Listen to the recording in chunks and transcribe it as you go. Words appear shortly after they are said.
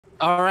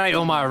All right,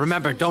 Omar.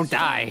 Remember, don't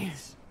die.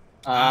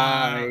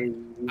 I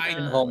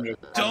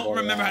don't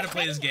remember how to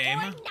play this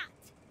game.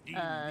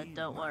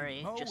 Don't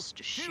worry.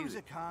 Just shoot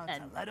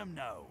and let him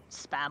know.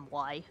 Spam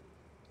Y.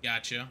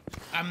 Gotcha.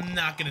 I'm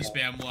not gonna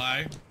spam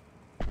Y.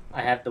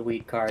 I have the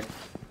weak card.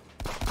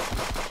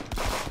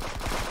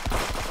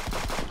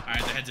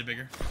 Alright, the heads are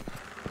bigger.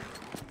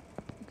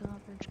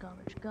 Garbage,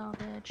 garbage,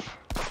 garbage.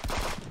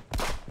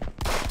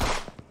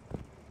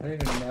 I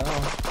don't even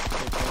know.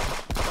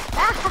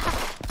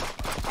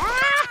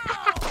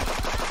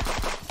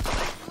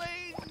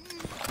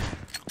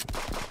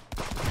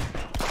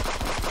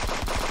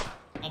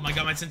 Oh my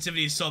god, my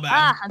sensitivity is so bad.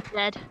 Ah, I'm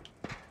dead.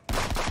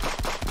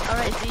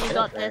 Alright, so you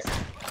got this.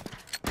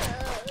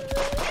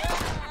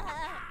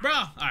 Bro!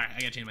 Alright, I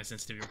gotta change my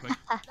sensitivity real quick.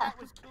 That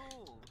was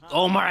cool. Huh?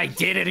 Omar, I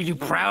did it. Are you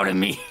proud of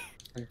me?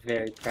 I'm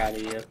very proud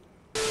of you.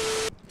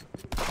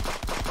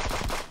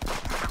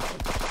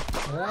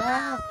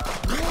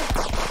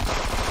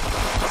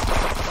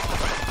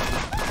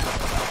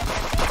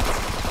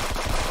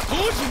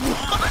 Who's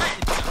what?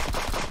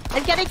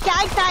 I'm getting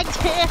gangbanged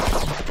here!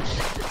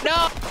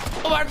 No!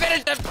 Omar,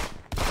 finish him!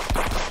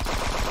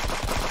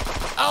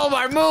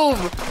 Omar, move!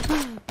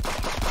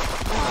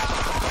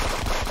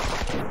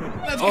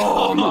 Let's go!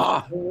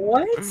 Omar!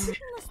 What?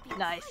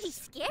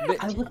 Nice.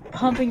 I was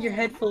pumping your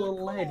head full of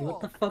lead. What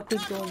the fuck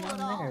was going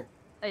on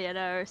there? You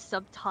know,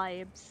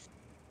 sometimes...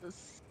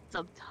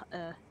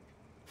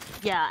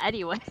 yeah,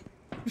 anyway.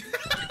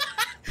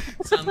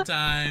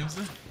 Sometimes.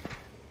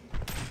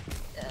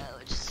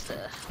 Just,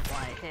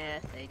 right here,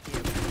 thank you.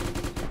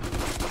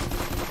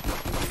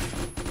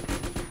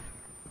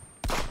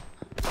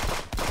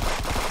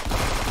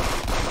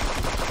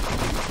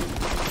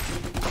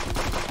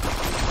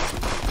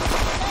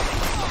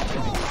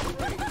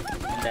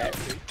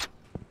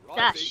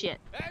 Ah, shit.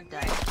 I'm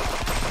dying.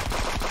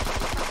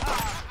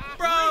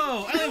 Bro,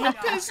 I have a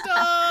pistol!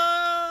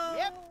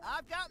 Yep,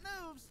 I've got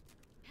moves.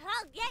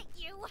 I'll get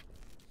you.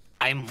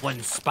 I'm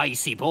one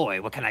spicy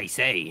boy. What can I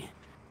say?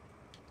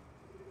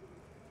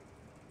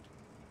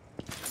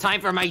 It's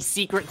time for my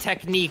secret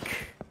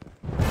technique.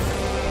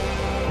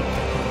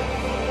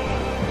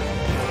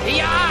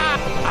 Yeah!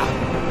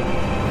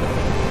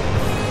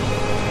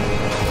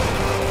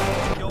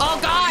 Oh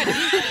God!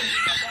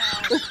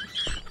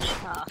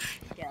 Ah,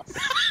 yes.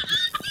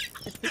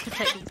 This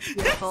technique's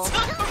beautiful.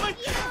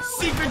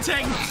 Secret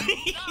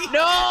technique!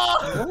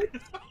 No! You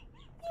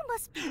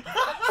must be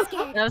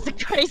scared. That was a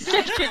great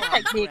secret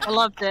technique. I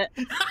loved it.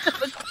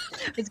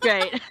 It's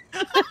great.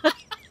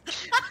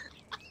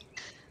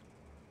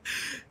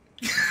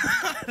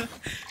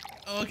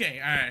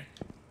 Okay, alright.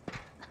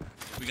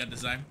 We got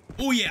this time.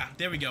 Oh yeah,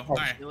 there we go.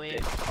 Alright.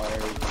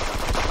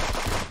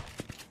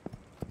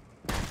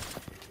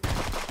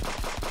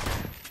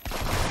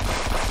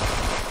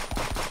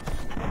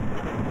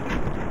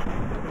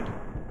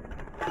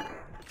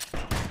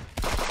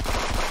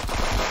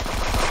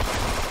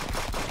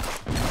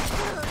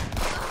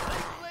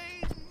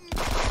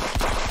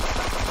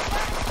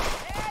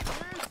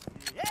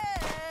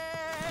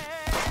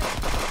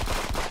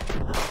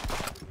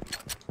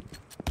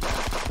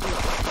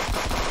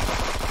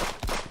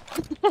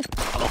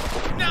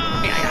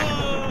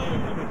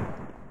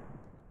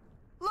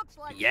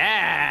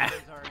 Yeah!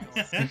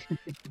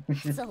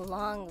 It's a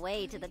long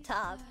way to the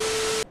top.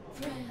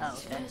 Oh,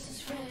 okay.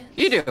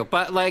 You do,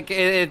 but like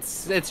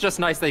it's just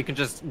nice that you can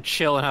just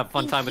chill and have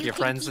fun time with your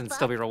friends and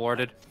still be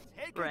rewarded.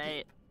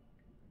 Right.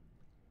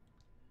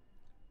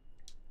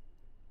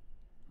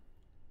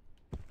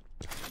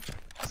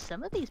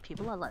 Some of these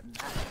people are like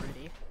mad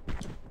pretty.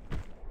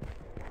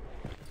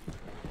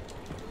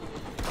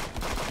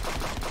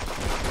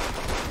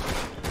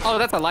 Oh,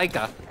 that's a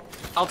Leica.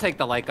 I'll take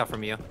the Leica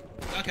from you.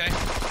 Okay.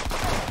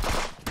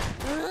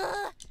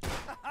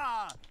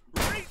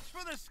 Reach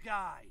for the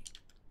sky.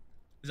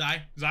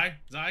 Zai.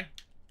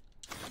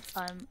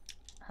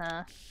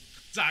 Huh?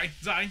 Zai.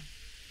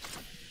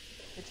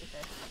 It's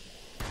okay.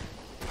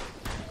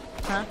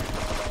 Huh?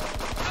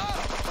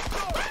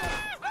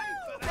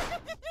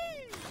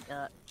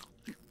 Yeah.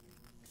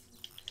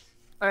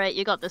 Alright,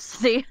 you got this,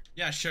 see?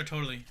 Yeah, sure,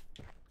 totally.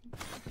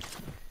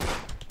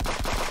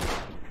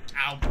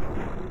 Ow.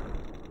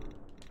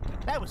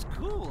 That was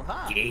cool,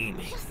 huh?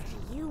 Gaming. Just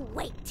you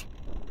wait.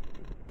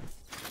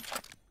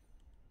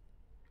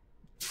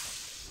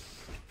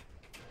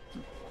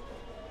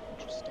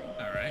 Interesting.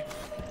 Alright.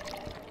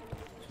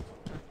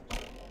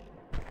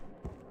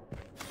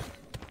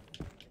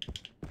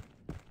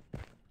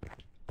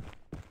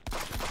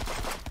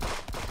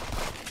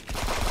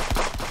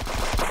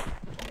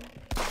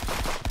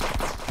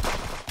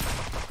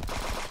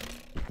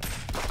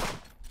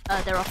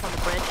 They're off on the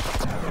bridge.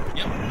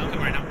 Yep, I'll come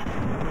right now.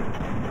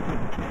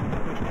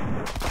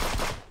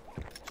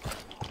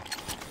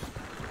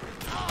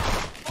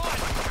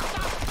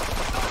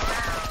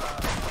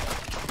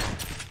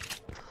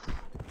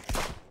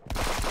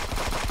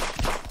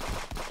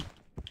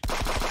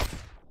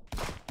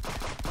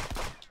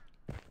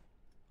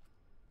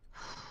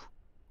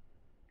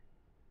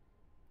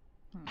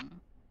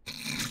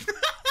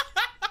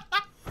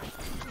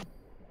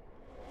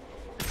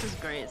 This is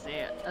crazy.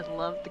 I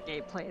love the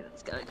gameplay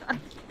that's going on.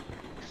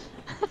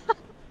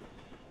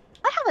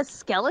 I have a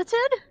skeleton?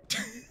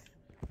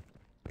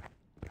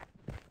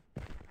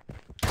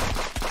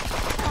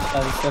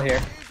 Oh, he's still here.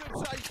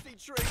 Here's a tasty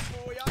treat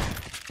for ya.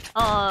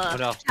 Oh,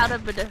 no.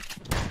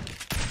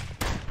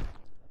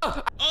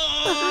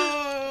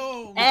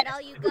 Oh! Is that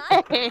all you got?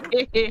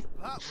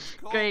 That was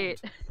cold.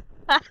 Great.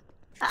 I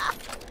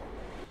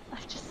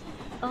just...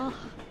 Oh.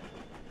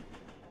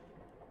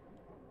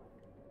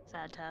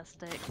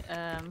 Fantastic.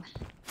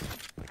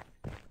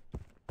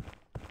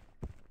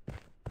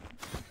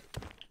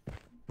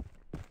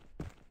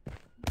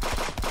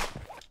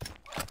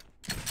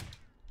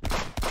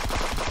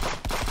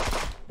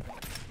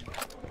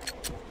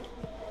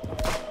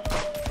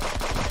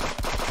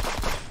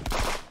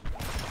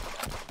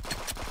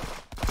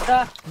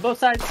 Both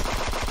sides.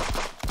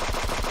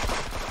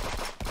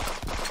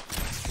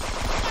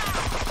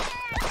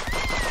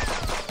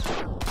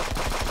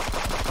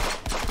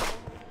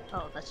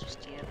 Oh, that's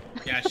just you.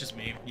 Yeah, it's just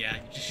me. Yeah,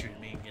 you just shoot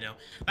me, you know.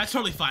 That's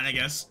totally fine, I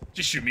guess.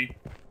 Just shoot me.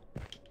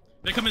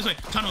 They come this way.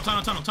 Tunnel,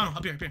 tunnel, tunnel, tunnel.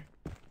 Up here, up here.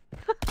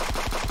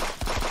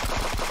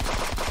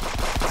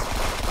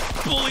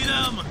 Bully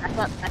them! Back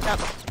up, back up.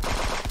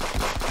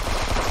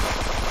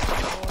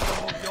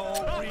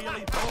 Oh, you're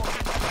really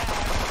talking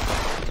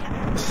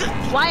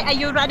Why are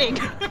you running? Be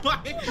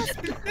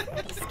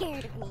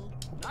scared of me.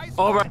 nice.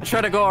 Omar,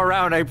 try to go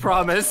around, I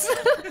promise.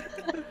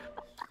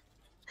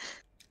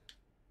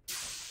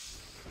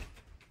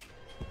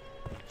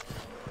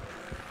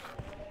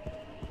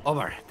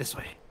 Omar, this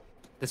way.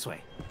 This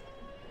way.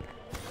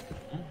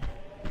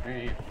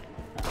 Alright.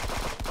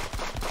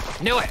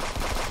 Knew it!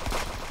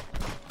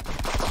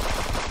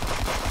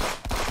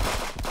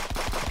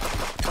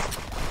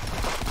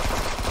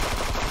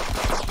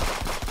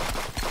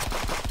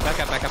 Back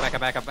up, back up, back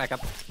up, back up, back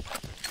up.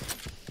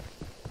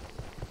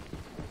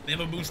 They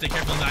have a boomstick,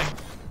 careful, die.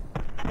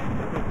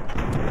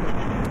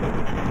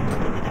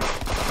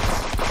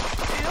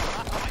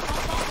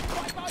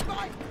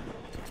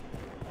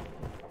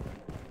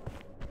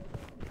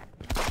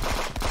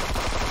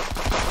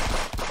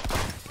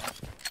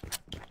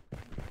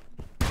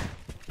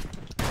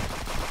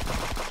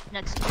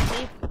 Next to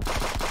me.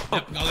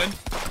 Yep, all good.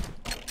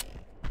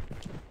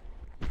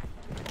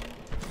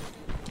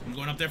 I'm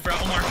going up there for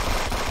Omar.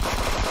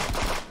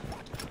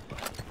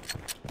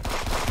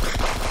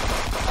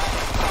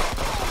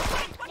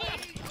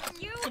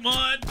 Come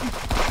on!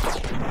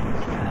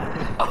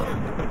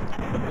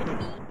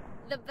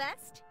 The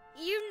best?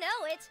 You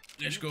know it.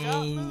 Let's You go.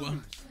 got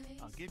moves.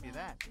 I'll give you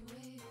that.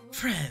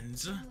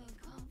 Friends.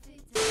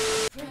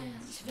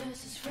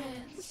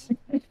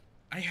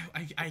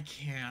 I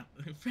can't.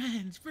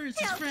 Friends versus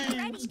Still friends.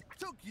 ready.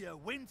 Took your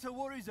winter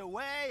worries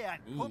away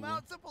and come Ooh.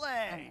 out to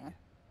play.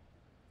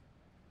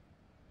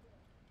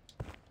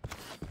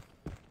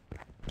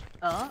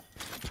 Oh.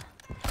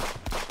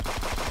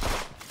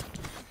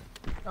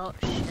 Oh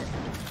shit.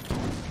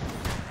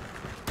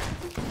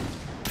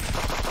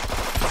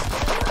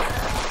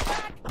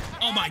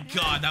 Oh my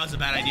god, that was a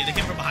bad idea. They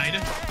came from behind.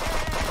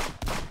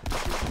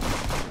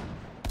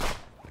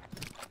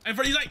 And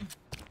Freddy's like,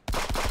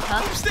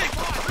 stick.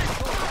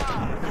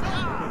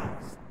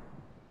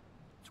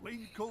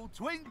 Twinkle,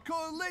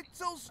 twinkle,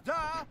 little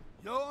star,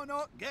 you're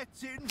not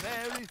getting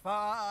very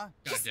far.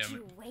 God Just damn it.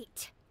 you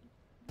wait.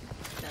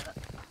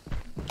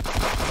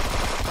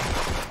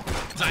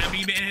 Zion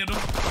being manhandled.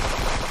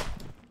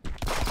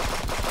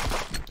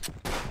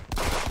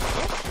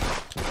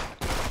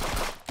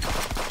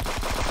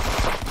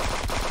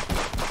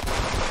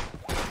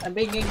 I'm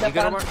being You good,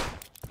 Omar?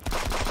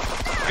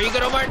 Are you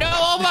good, Omar? No,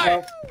 Omar!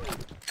 No.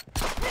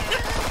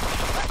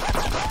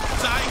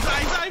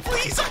 Zion,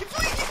 please, Zion,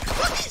 please,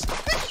 please,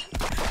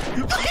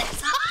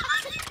 please,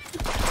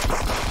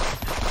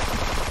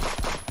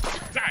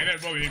 Zion,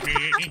 bullying me.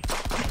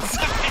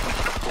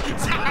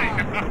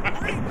 Zion.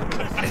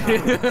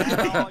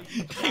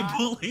 They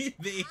bullied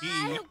me. I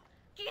don't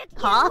get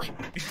Huh?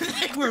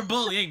 They were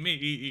bullying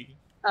me.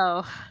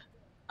 Oh.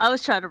 I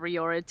was trying to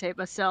reorientate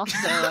myself,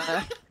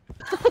 so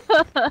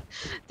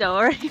don't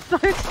worry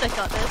folks, I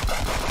got this.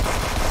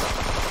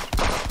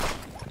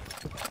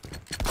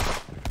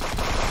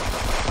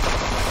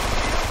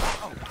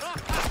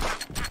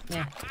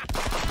 Yeah.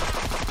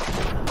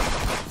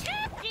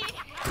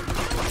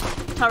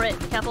 Turret,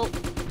 careful.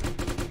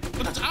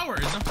 But that's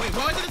ours. Wait,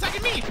 why is it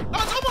attacking me?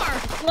 Oh, it's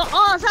Omar. Well,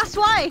 oh, that's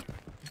why!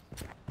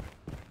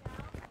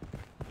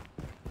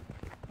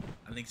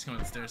 I think he's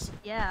coming upstairs.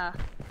 Yeah.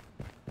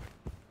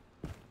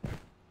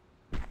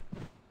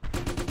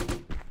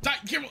 Zion,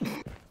 careful.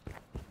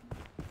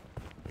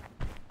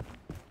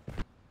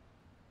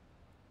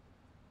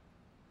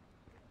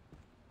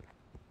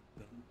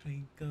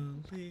 Twinkle,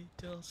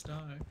 little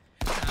star,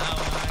 how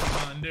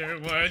I wonder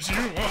what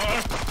you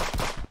are.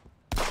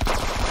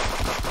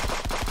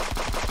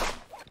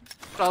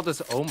 All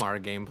this Omar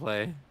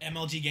gameplay.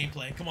 MLG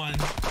gameplay. Come on.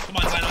 Come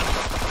on, Zion.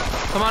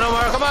 Come on,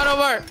 Omar! Come on,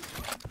 Omar!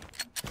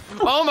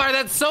 Omar,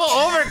 that's so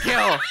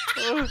overkill!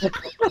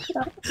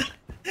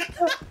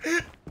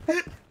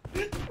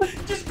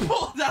 Just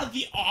pulled out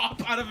the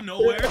op. out of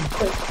nowhere.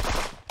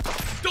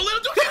 Don't let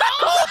him do it!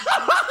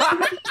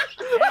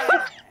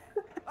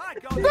 I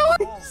got it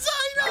all.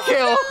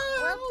 Kill.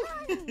 Well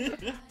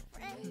done.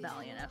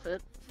 Valiant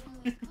effort.